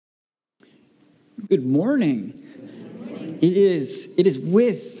Good morning. It is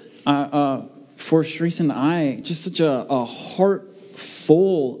with for Sharice and I just such a heart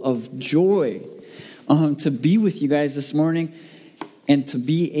full of joy to be with you guys this morning and to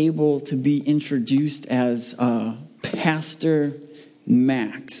be able to be introduced as Pastor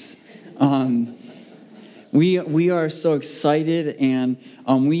Max. We are so excited, and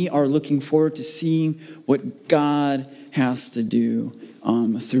we are looking forward to seeing what God has to do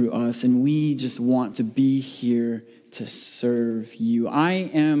through us, and we just want to be here to serve you. I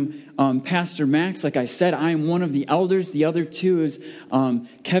am Pastor Max. Like I said, I am one of the elders. The other two is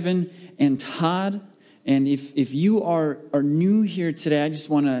Kevin and Todd. And if you are new here today, I just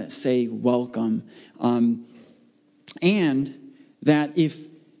want to say welcome. And that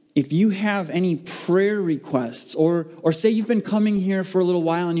if you have any prayer requests, or say you've been coming here for a little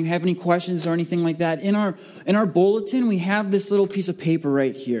while and you have any questions or anything like that, in our bulletin we have this little piece of paper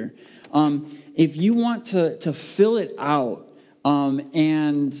right here. If you want to fill it out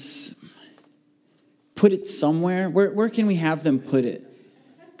and put it somewhere, where can we have them put it?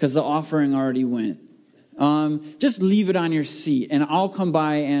 Because the offering already went. Just leave it on your seat, and I'll come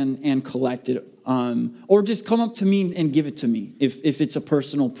by and collect it. Or just come up to me and give it to me if it's a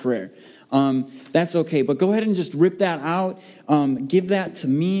personal prayer. That's okay. But go ahead and just rip that out. Give that to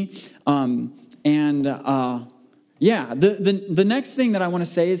me. The next thing that I want to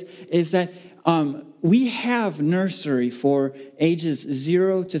say is that we have nursery for ages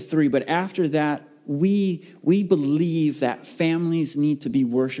 0 to 3. But after that, we believe that families need to be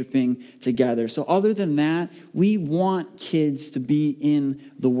worshiping together. So other than that, we want kids to be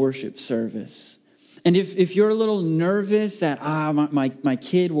in the worship service. And if you're a little nervous that my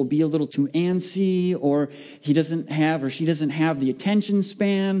kid will be a little too antsy, or he doesn't have or she doesn't have the attention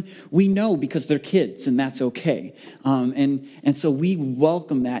span, we know because they're kids, and that's okay. And so we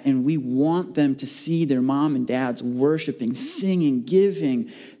welcome that, and we want them to see their mom and dads worshiping, singing, giving,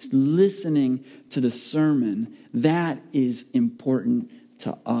 listening to the sermon. That is important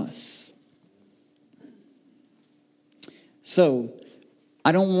to us. So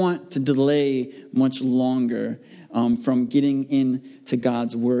I don't want to delay much longer from getting into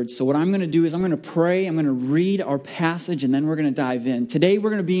God's word. So what I'm going to do is I'm going to pray, I'm going to read our passage, and then we're going to dive in. Today we're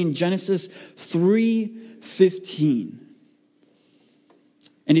going to be in Genesis 3:15.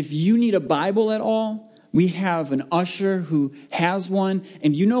 And if you need a Bible at all, we have an usher who has one.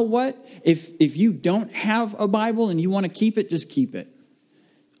 And you know what? If you don't have a Bible and you want to keep it, just keep it.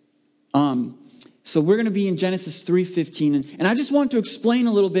 So we're going to be in Genesis 3:15. And I just want to explain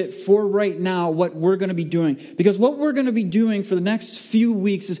a little bit for right now what we're going to be doing. Because what we're going to be doing for the next few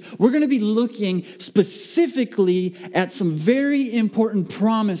weeks is we're going to be looking specifically at some very important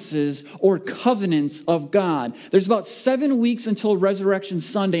promises or covenants of God. There's about 7 weeks until Resurrection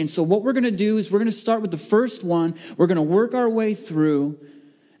Sunday. And so what we're going to do is we're going to start with the first one. We're going to work our way through.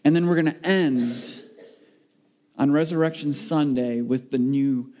 And then we're going to end on Resurrection Sunday with the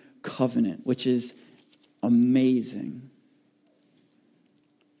new covenant, which is amazing.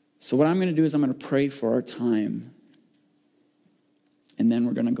 So what I'm going to do is I'm going to pray for our time, and then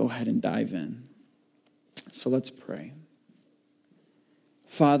we're going to go ahead and dive in. So let's pray.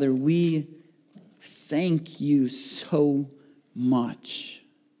 Father, we thank you so much.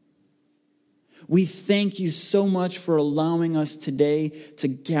 We thank you so much for allowing us today to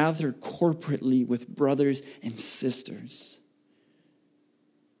gather corporately with brothers and sisters.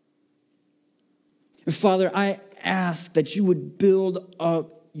 Father, I ask that you would build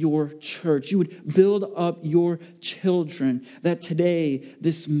up your church. You would build up your children. That today,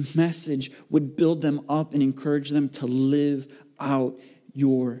 this message would build them up and encourage them to live out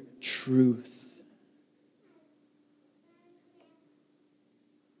your truth.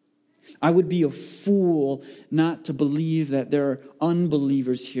 I would be a fool not to believe that there are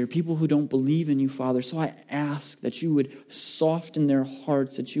unbelievers here, people who don't believe in you, Father. So I ask that you would soften their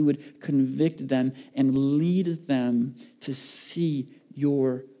hearts, that you would convict them and lead them to see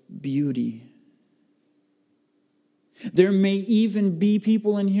your beauty. There may even be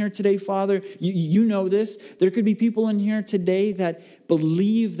people in here today, Father, you know this. There could be people in here today that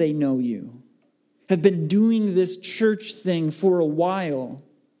believe they know you, have been doing this church thing for a while,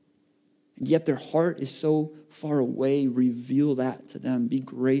 yet their heart is so far away. Reveal that to them. Be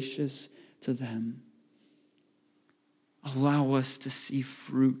gracious to them. Allow us to see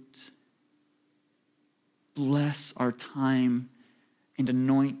fruit. Bless our time and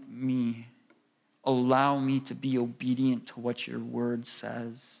anoint me. Allow me to be obedient to what your word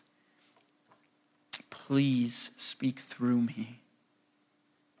says. Please speak through me.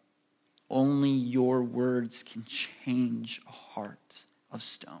 Only your words can change a heart of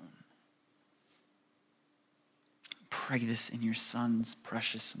stone. pray this in your Son's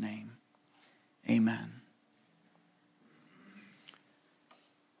precious name. Amen.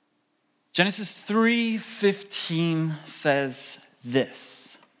 Genesis 3:15 says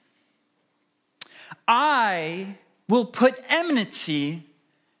this: I will put enmity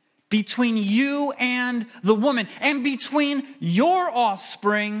between you and the woman, and between your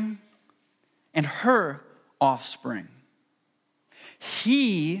offspring and her offspring.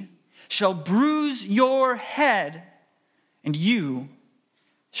 He shall bruise your head, and you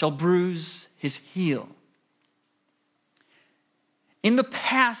shall bruise his heel. In the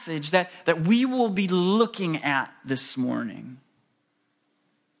passage that we will be looking at this morning,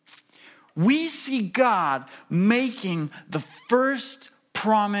 we see God making the first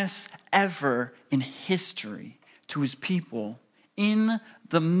promise ever in history to his people in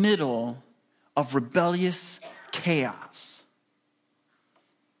the middle of rebellious chaos.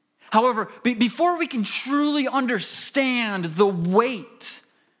 However, before we can truly understand the weight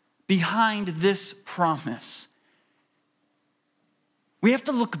behind this promise, we have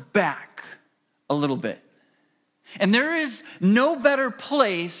to look back a little bit. And there is no better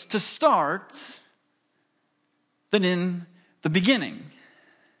place to start than in the beginning.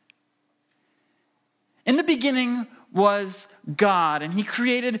 In the beginning was God, and he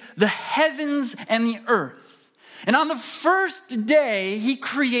created the heavens and the earth. And on the first day, he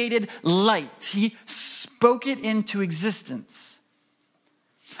created light. He spoke it into existence.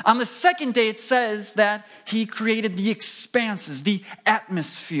 On the second day, it says that he created the expanses, the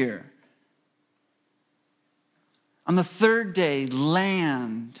atmosphere. On the third day,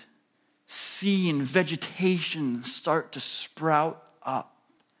 land, sea, and vegetation start to sprout up.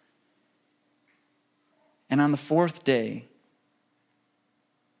 And on the fourth day,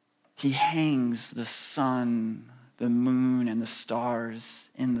 he hangs the sun, the moon, and the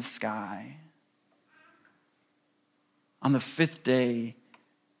stars in the sky. On the fifth day,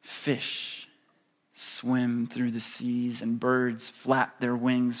 fish swim through the seas and birds flap their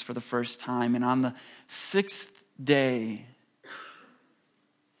wings for the first time. And on the sixth day,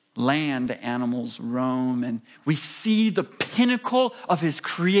 land animals roam, and we see the pinnacle of his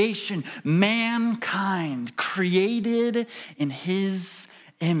creation, mankind created in his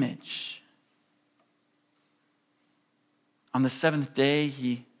image. On the seventh day,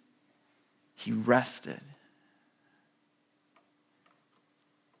 he rested.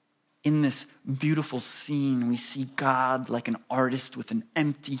 In this beautiful scene, we see God like an artist with an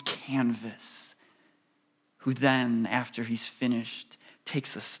empty canvas, who then, after he's finished,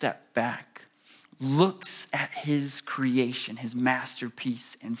 takes a step back, looks at his creation, his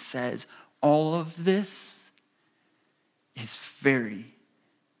masterpiece, and says, all of this is very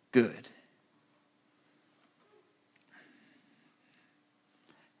good.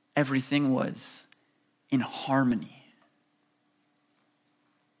 Everything was in harmony.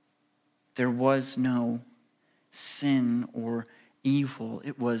 There was no sin or evil.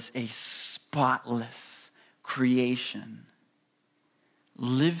 It was a spotless creation,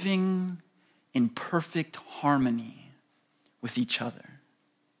 living in perfect harmony with each other.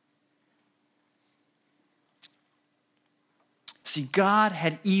 See, God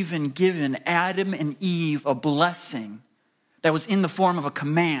had even given Adam and Eve a blessing that was in the form of a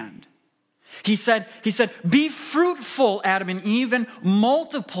command. He said, be fruitful, Adam and Eve, and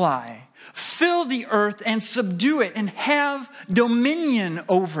multiply. Fill the earth and subdue it, and have dominion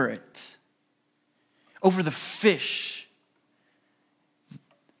over it. Over the fish,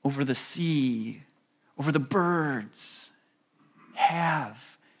 over the sea, over the birds. Have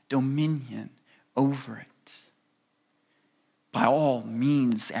dominion over it. By all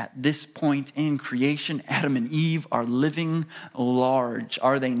means, at this point in creation, Adam and Eve are living large,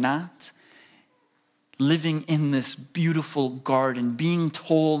 are they not? Living in this beautiful garden, being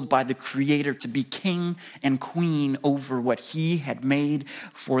told by the Creator to be king and queen over what he had made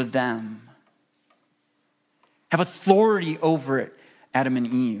for them. Have authority over it, Adam and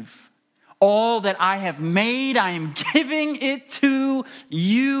Eve. All that I have made, I am giving it to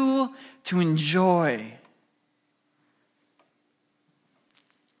you to enjoy.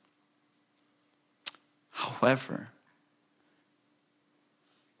 However,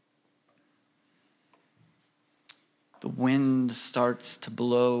 the wind starts to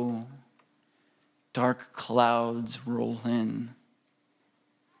blow, dark clouds roll in,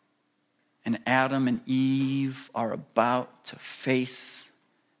 and Adam and Eve are about to face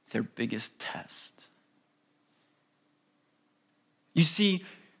their biggest test. You see,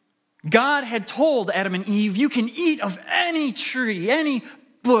 God had told Adam and Eve, you can eat of any tree, any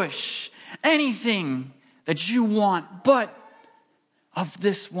bush, anything that you want, but of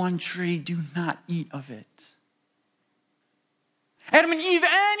this one tree, do not eat of it. Adam and Eve,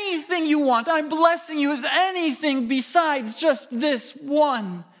 anything you want, I'm blessing you with anything besides just this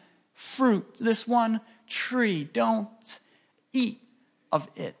one fruit, this one tree. Don't eat of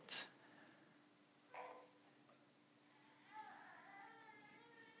it.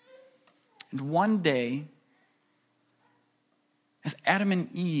 And one day, as Adam and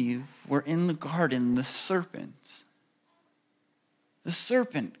Eve were in the garden, the serpent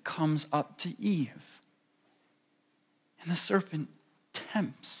comes up to Eve. And the serpent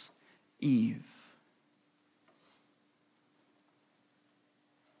tempts Eve.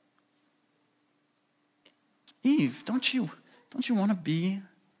 Eve, don't you want to be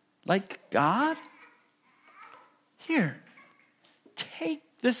like God? Here, take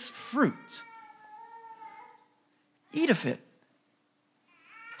this fruit. Eat of it.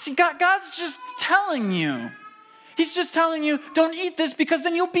 See, God's just telling you. He's just telling you, don't eat this because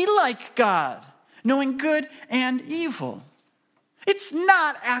then you'll be like God, knowing good and evil. It's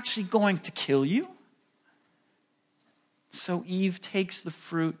not actually going to kill you. So Eve takes the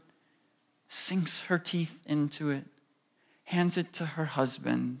fruit, sinks her teeth into it, hands it to her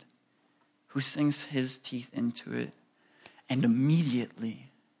husband, who sinks his teeth into it, and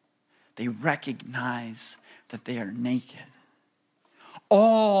immediately they recognize that they are naked.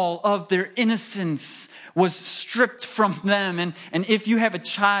 All of their innocence was stripped from them. And if you have a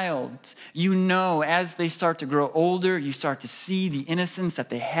child, you know as they start to grow older, you start to see the innocence that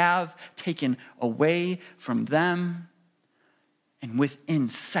they have taken away from them. And within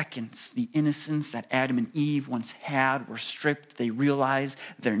seconds, the innocence that Adam and Eve once had were stripped. They realize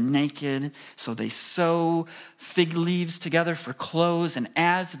they're naked, so they sew fig leaves together for clothes. And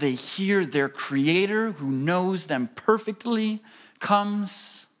as they hear their Creator, who knows them perfectly,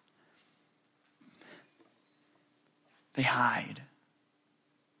 comes, they hide.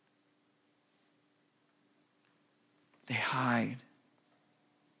 They hide.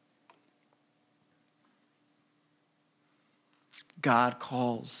 God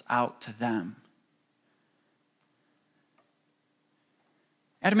calls out to them.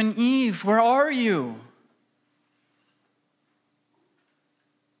 Adam and Eve, where are you?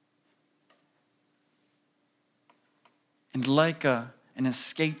 And like an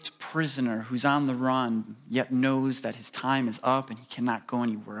escaped prisoner who's on the run, yet knows that his time is up and he cannot go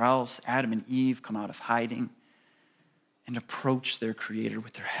anywhere else, Adam and Eve come out of hiding and approach their Creator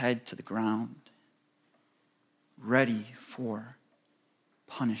with their head to the ground, ready for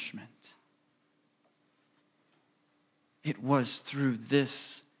punishment. It was through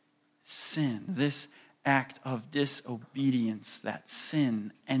this sin, this act of disobedience, that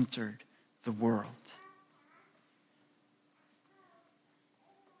sin entered the world.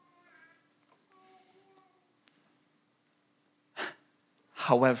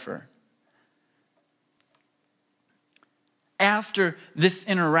 However, after this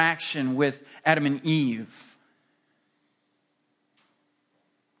interaction with Adam and Eve,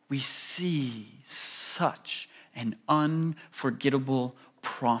 we see such an unforgettable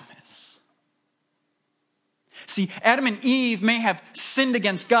promise. See, Adam and Eve may have sinned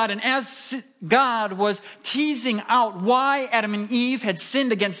against God, and as God was teasing out why Adam and Eve had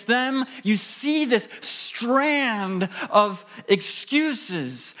sinned against them, you see this strand of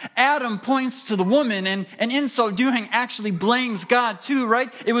excuses. Adam points to the woman, and in so doing actually blames God too,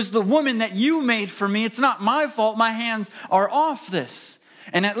 right? It was the woman that you made for me. It's not my fault. My hands are off this.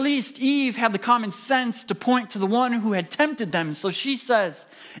 And at least Eve had the common sense to point to the one who had tempted them. So she says,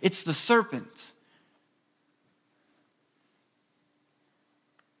 it's the serpent.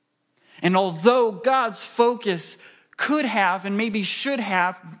 And although God's focus could have, and maybe should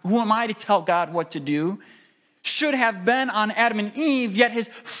have, who am I to tell God what to do, should have been on Adam and Eve, yet his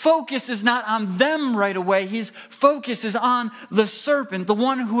focus is not on them right away. His focus is on the serpent, the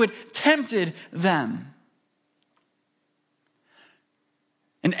one who had tempted them.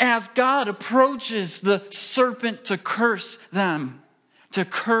 And as God approaches the serpent to curse them, to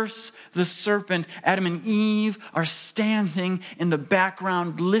curse the serpent, Adam and Eve are standing in the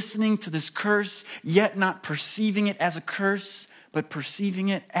background listening to this curse, yet not perceiving it as a curse, but perceiving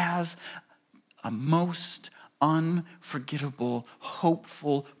it as a most unforgettable,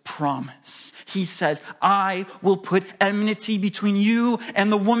 hopeful promise. He says, I will put enmity between you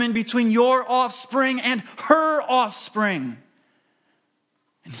and the woman, between your offspring and her offspring.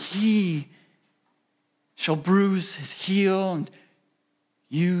 And he shall bruise his heel, and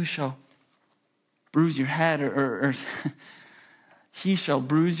you shall bruise your head, or he shall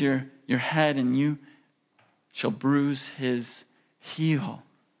bruise your head, and you shall bruise his heel.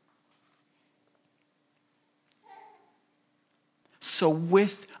 So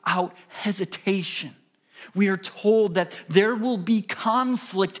without hesitation, We are told that there will be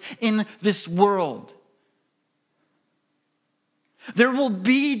conflict in this world. There will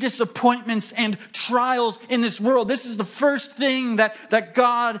be disappointments and trials in this world. This is the first thing that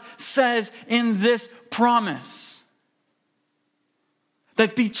God says in this promise.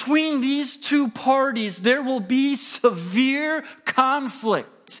 That between these two parties, there will be severe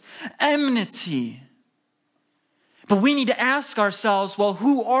conflict, enmity. But we need to ask ourselves, well,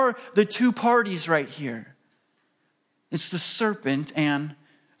 who are the two parties right here? It's the serpent and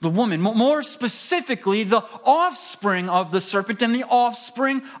the woman. More specifically, the offspring of the serpent and the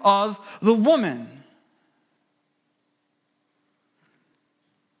offspring of the woman.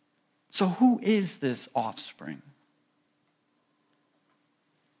 So who is this offspring?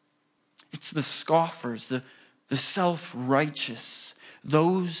 It's the scoffers, the self-righteous,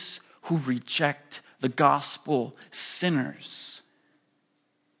 those who reject the gospel, sinners.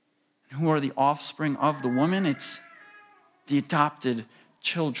 And who are the offspring of the woman? It's the adopted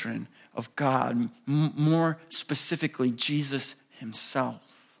children of God, more specifically, Jesus himself.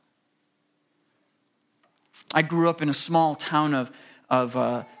 I grew up in a small town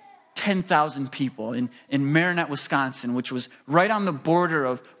of 10,000 people in Marinette, Wisconsin, which was right on the border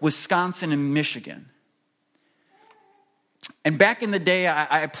of Wisconsin and Michigan. And back in the day,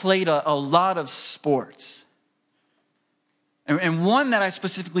 I played a lot of sports. And one that I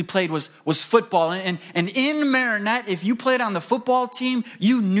specifically played was football. And in Marinette, if you played on the football team,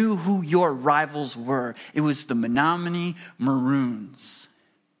 you knew who your rivals were. It was the Menominee Maroons.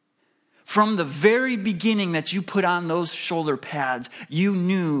 From the very beginning that you put on those shoulder pads, you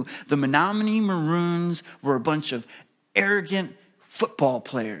knew the Menominee Maroons were a bunch of arrogant football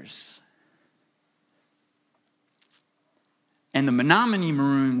players. And the Menominee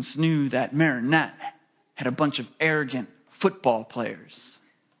Maroons knew that Marinette had a bunch of arrogant football players.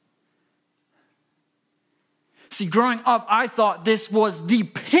 See, growing up, I thought this was the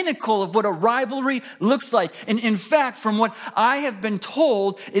pinnacle of what a rivalry looks like. And in fact, from what I have been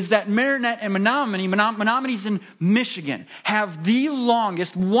told, is that Marinette and Menominee's in Michigan, have the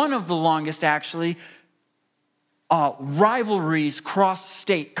longest, one of the longest actually, rivalries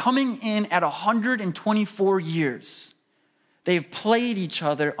cross-state, coming in at 124 years. They've played each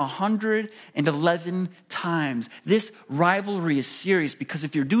other 111 times. This rivalry is serious because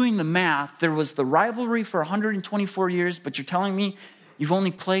if you're doing the math, there was the rivalry for 124 years, but you're telling me you've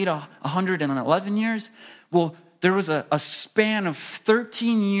only played 111 years? Well, there was a span of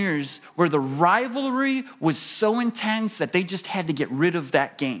 13 years where the rivalry was so intense that they just had to get rid of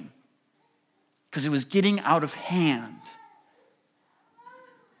that game because it was getting out of hand.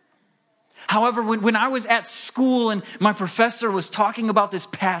 However, when I was at school and my professor was talking about this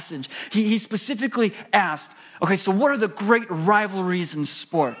passage, he specifically asked, okay, so what are the great rivalries in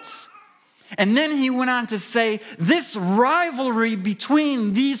sports? And then he went on to say, this rivalry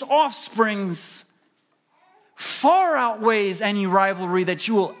between these offsprings far outweighs any rivalry that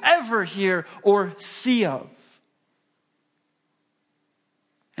you will ever hear or see of.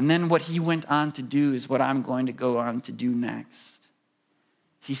 And then what he went on to do is what I'm going to go on to do next.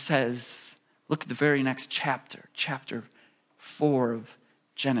 He says, look at the very next chapter, chapter 4 of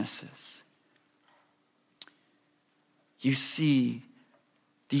Genesis. You see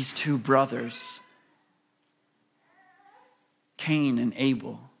these two brothers, Cain and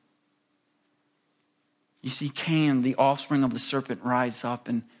Abel. You see Cain, the offspring of the serpent, rise up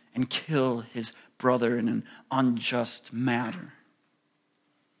and kill his brother in an unjust manner.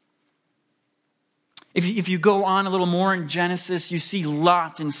 If you go on a little more in Genesis, you see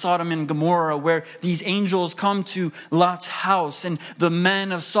Lot in Sodom and Gomorrah, where these angels come to Lot's house, and the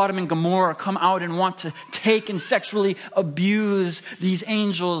men of Sodom and Gomorrah come out and want to take and sexually abuse these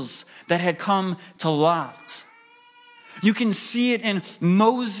angels that had come to Lot. You can see it in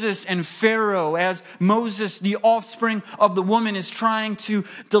Moses and Pharaoh, as Moses, the offspring of the woman, is trying to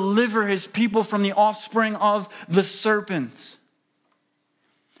deliver his people from the offspring of the serpent.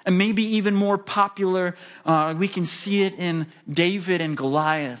 And maybe even more popular, we can see it in David and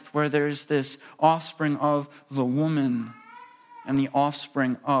Goliath, where there's this offspring of the woman and the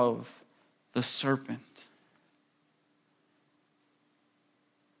offspring of the serpent.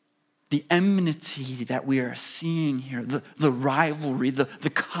 The enmity that we are seeing here, the rivalry, the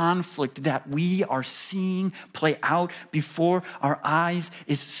conflict that we are seeing play out before our eyes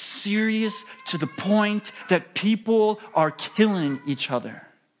is serious to the point that people are killing each other.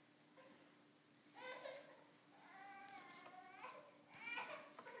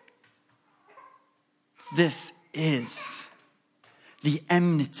 This is the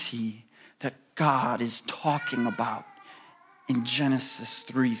enmity that God is talking about in Genesis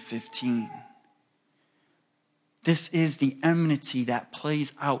 3:15. This is the enmity that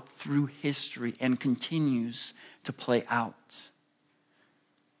plays out through history and continues to play out.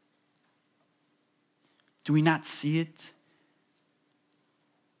 Do we not see it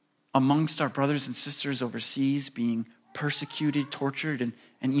amongst our brothers and sisters overseas being persecuted, tortured,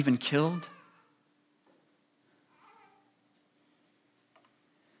 and even killed?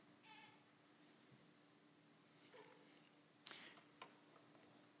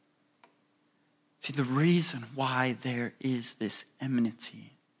 See, the reason why there is this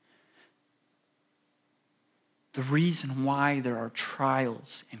enmity, the reason why there are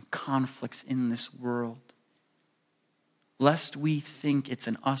trials and conflicts in this world, lest we think it's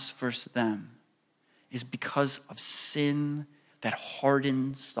an us versus them, is because of sin that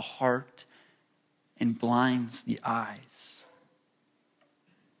hardens the heart and blinds the eyes.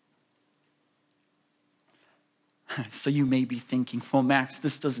 So you may be thinking, well, Max,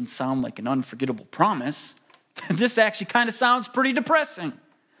 this doesn't sound like an unforgettable promise. This actually kind of sounds pretty depressing.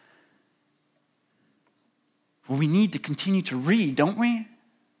 Well, we need to continue to read, don't we?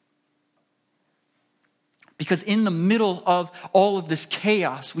 Because in the middle of all of this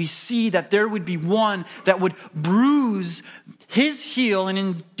chaos, we see that there would be one that would bruise his heel, and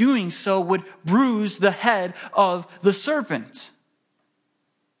in doing so would bruise the head of the serpent.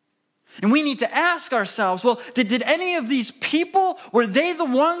 And we need to ask ourselves, well, did any of these people, were they the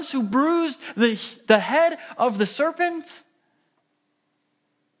ones who bruised the head of the serpent?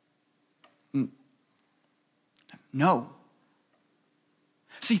 No.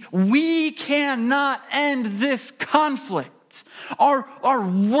 See, we cannot end this conflict. Our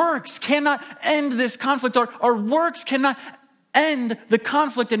works cannot end this conflict. Our works cannot end the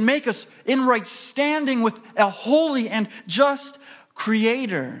conflict and make us in right standing with a holy and just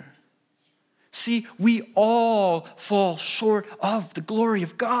Creator. See, we all fall short of the glory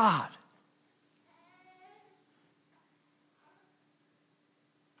of God.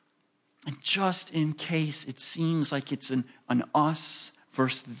 And just in case it seems like it's an us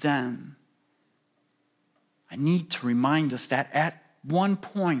versus them, I need to remind us that at one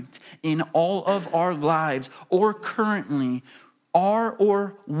point in all of our lives, or currently, are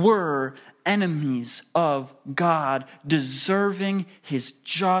or were enemies of God, deserving His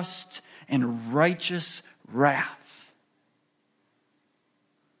just and righteous wrath.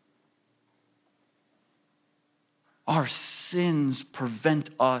 Our sins prevent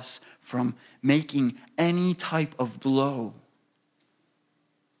us from making any type of blow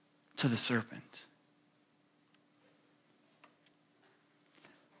to the serpent.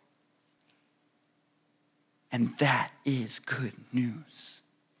 And that is good news.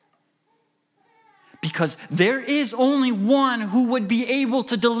 Because there is only one who would be able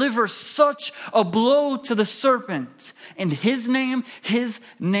to deliver such a blow to the serpent. And his name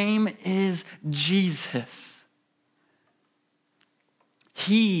is Jesus.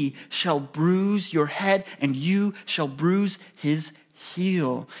 He shall bruise your head, and you shall bruise his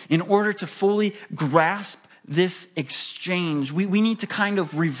heel. In order to fully grasp this exchange, we need to kind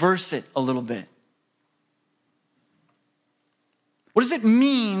of reverse it a little bit. What does it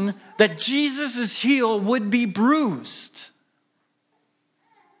mean that Jesus' heel would be bruised?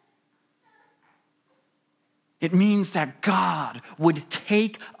 It means that God would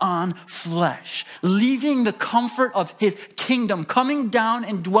take on flesh, leaving the comfort of his kingdom, coming down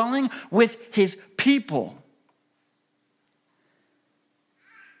and dwelling with his people,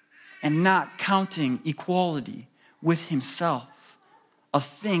 and not counting equality with himself a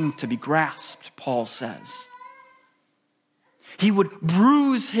thing to be grasped, Paul says. He would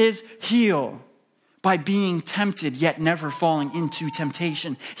bruise his heel by being tempted, yet never falling into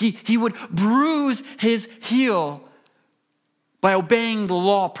temptation. He would bruise his heel by obeying the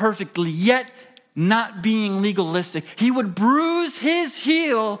law perfectly, yet not being legalistic. He would bruise his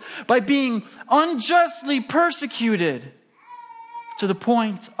heel by being unjustly persecuted to the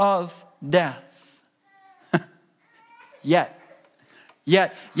point of death. Yet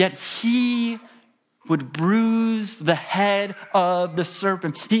he would bruise the head of the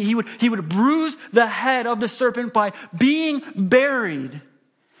serpent. He would bruise the head of the serpent by being buried,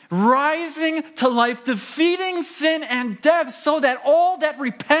 rising to life, defeating sin and death, so that all that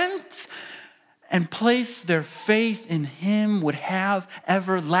repent and place their faith in him would have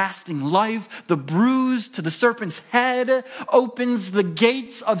everlasting life. The bruise to the serpent's head opens the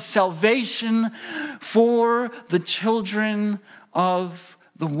gates of salvation for the children of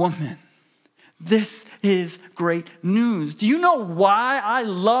the woman. This is great news. Do you know why I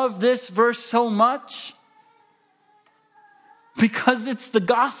love this verse so much? Because it's the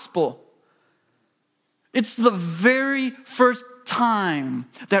gospel. It's the very first time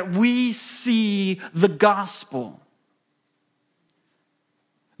that we see the gospel.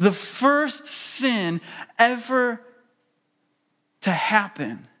 The first sin ever to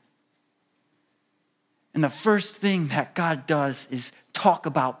happen. And the first thing that God does is talk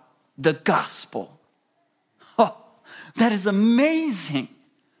about the gospel. Oh, that is amazing.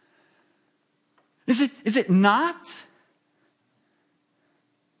 Is it not?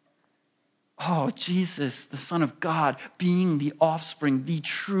 Oh, Jesus, the Son of God, being the offspring, the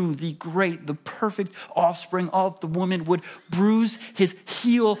true, the great, the perfect offspring of the woman, would bruise his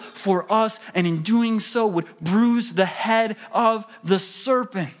heel for us, and in doing so would bruise the head of the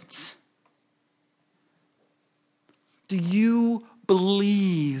serpent. Do you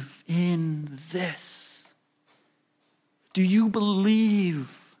believe in this? Do you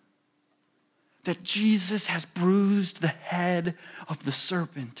believe that Jesus has bruised the head of the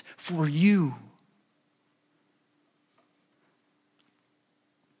serpent for you?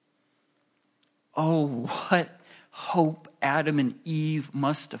 Oh, what hope Adam and Eve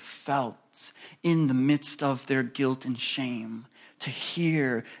must have felt in the midst of their guilt and shame to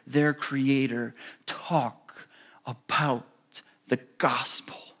hear their Creator talk about the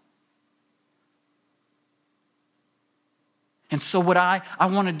gospel. And so what I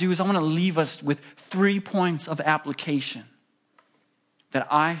want to do is I want to leave us with 3 points of application that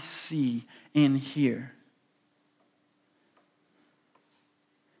I see in here.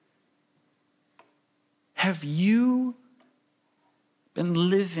 Have you been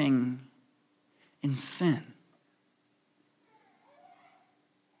living in sin?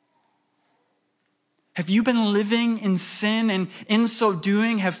 Have you been living in sin and in so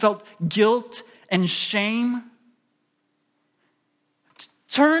doing have felt guilt and shame?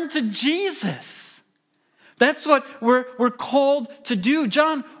 Turn to Jesus. That's what we're called to do.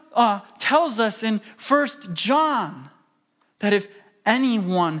 John tells us in 1 John that if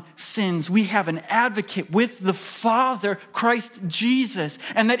anyone sins, we have an advocate with the Father, Christ Jesus.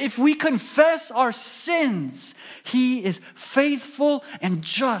 And that if we confess our sins, he is faithful and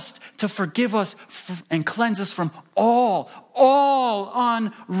just to forgive us and cleanse us from all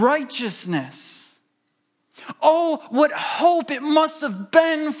unrighteousness. Oh, what hope it must have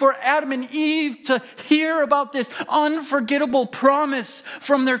been for Adam and Eve to hear about this unforgettable promise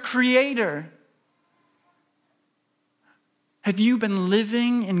from their Creator. Have you been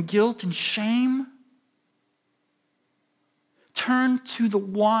living in guilt and shame? Turn to the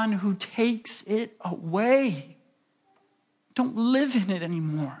one who takes it away. Don't live in it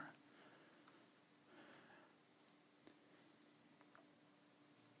anymore.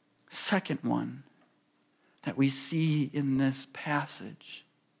 Second one that we see in this passage.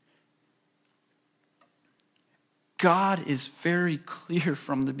 God is very clear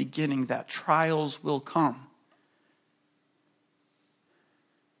from the beginning that trials will come.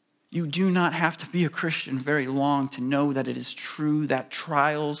 You do not have to be a Christian very long to know that it is true that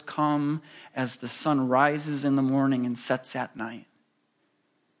trials come as the sun rises in the morning and sets at night.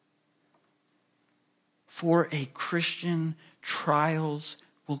 For a Christian, trials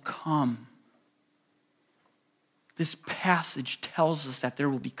will come. This passage tells us that there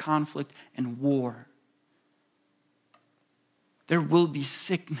will be conflict and war. There will be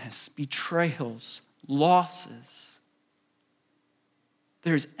sickness, betrayals, losses.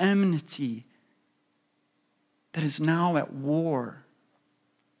 There's enmity that is now at war.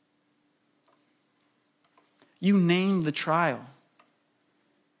 You name the trial.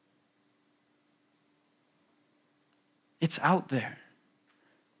 It's out there.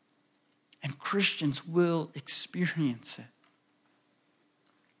 And Christians will experience it.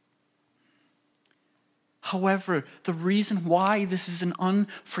 However, the reason why this is an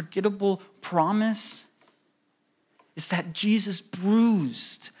unforgettable promise is that Jesus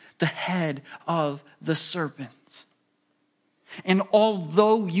bruised the head of the serpent. And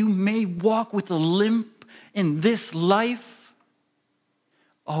although you may walk with a limp in this life,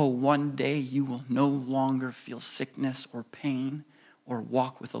 one day you will no longer feel sickness or pain or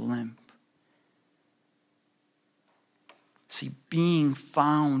walk with a limp. See, being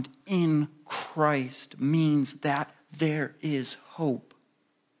found in Christ means that there is hope.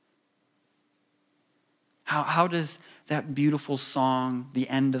 How does that beautiful song, the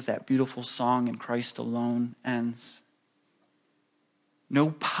end of that beautiful song in Christ alone ends?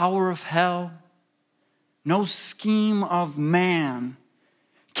 No power of hell, no scheme of man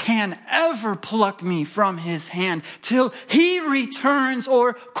can ever pluck me from his hand till he returns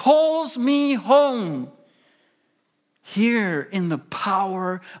or calls me home. Here in the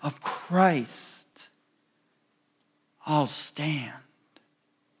power of Christ, I'll stand.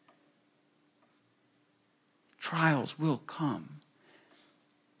 Trials will come.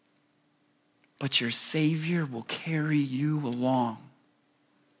 But your Savior will carry you along.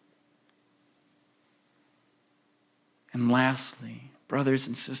 And lastly, brothers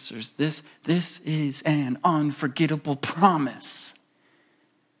and sisters, this is an unforgettable promise.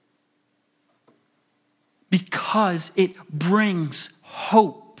 Because it brings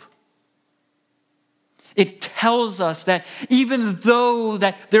hope. It tells us that even though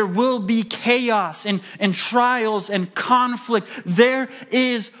that there will be chaos and trials and conflict, there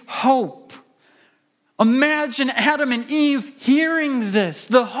is hope. Imagine Adam and Eve hearing this,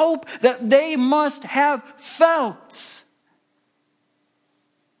 the hope that they must have felt.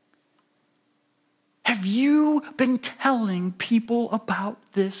 Have you been telling people about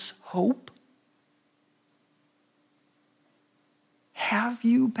this hope? Have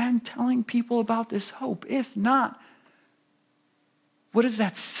you been telling people about this hope? If not, what does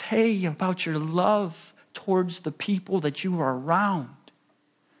that say about your love towards the people that you are around?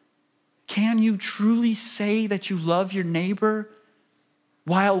 Can you truly say that you love your neighbor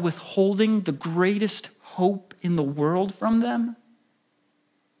while withholding the greatest hope in the world from them?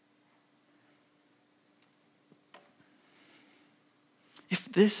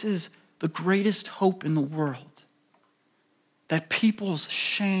 If this is the greatest hope in the world, that people's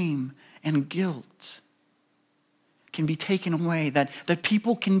shame and guilt can be taken away, that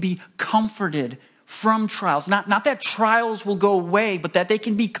people can be comforted from trials. Not that trials will go away, but that they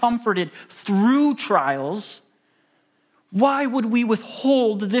can be comforted through trials. Why would we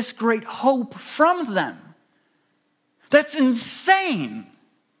withhold this great hope from them? That's insane.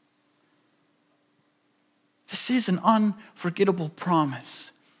 This is an unforgettable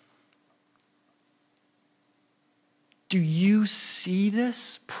promise. Do you see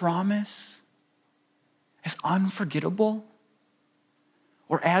this promise as unforgettable?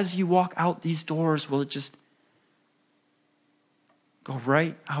 Or as you walk out these doors, will it just go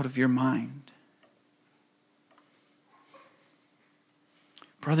right out of your mind?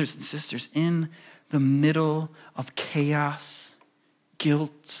 Brothers and sisters, in the middle of chaos,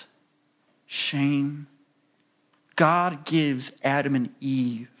 guilt, shame, God gives Adam and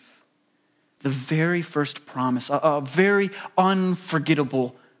Eve the very first promise, a very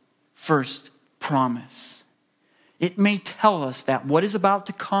unforgettable first promise. It may tell us that what is about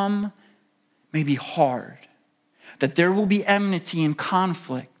to come may be hard, that there will be enmity and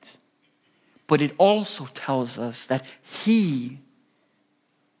conflict, but it also tells us that He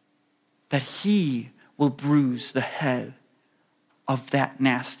will bruise the head of that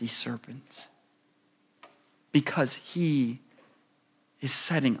nasty serpent, because He is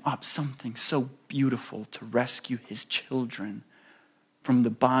setting up something so beautiful to rescue His children from the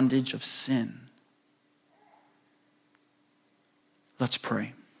bondage of sin. Let's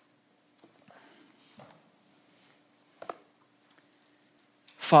pray.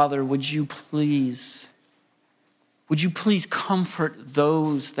 Father, would you please comfort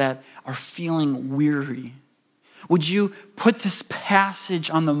those that are feeling weary? Would you put this passage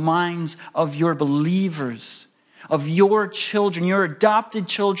on the minds of your believers, of your children, your adopted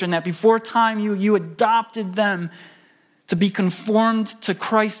children, that before time you adopted them to be conformed to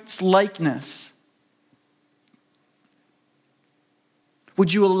Christ's likeness?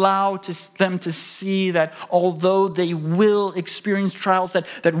 Would you allow them to see that although they will experience trials,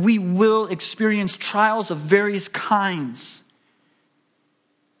 that we will experience trials of various kinds,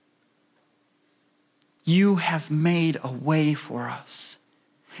 you have made a way for us.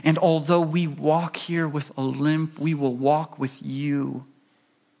 And although we walk here with a limp, we will walk with you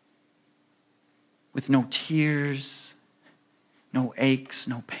with no tears, no aches,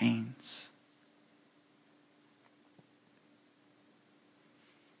 no pains.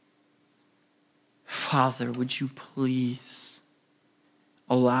 Father, would you please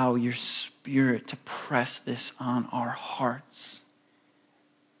allow your Spirit to press this on our hearts?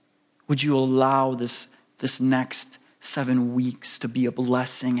 Would you allow this next 7 weeks to be a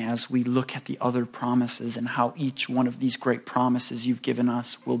blessing as we look at the other promises and how each one of these great promises you've given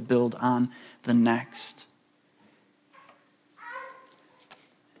us will build on the next?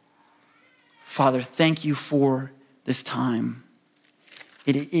 Father, thank you for this time.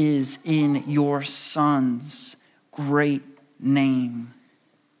 It is in your Son's great name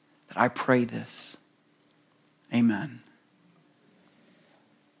that I pray this. Amen.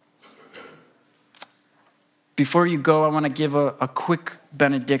 Before you go, I want to give a quick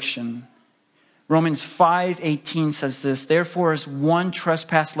benediction. Romans 5:18 says this: "Therefore, as one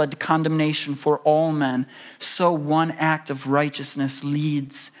trespass led to condemnation for all men, so one act of righteousness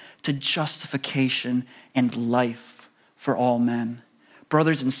leads to justification and life for all men.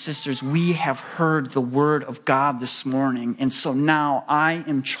 brothers and sisters, we have heard the word of God this morning. And so now I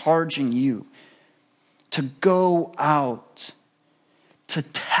am charging you to go out, to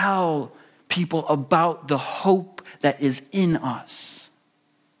tell people about the hope that is in us.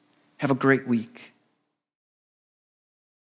 Have a great week.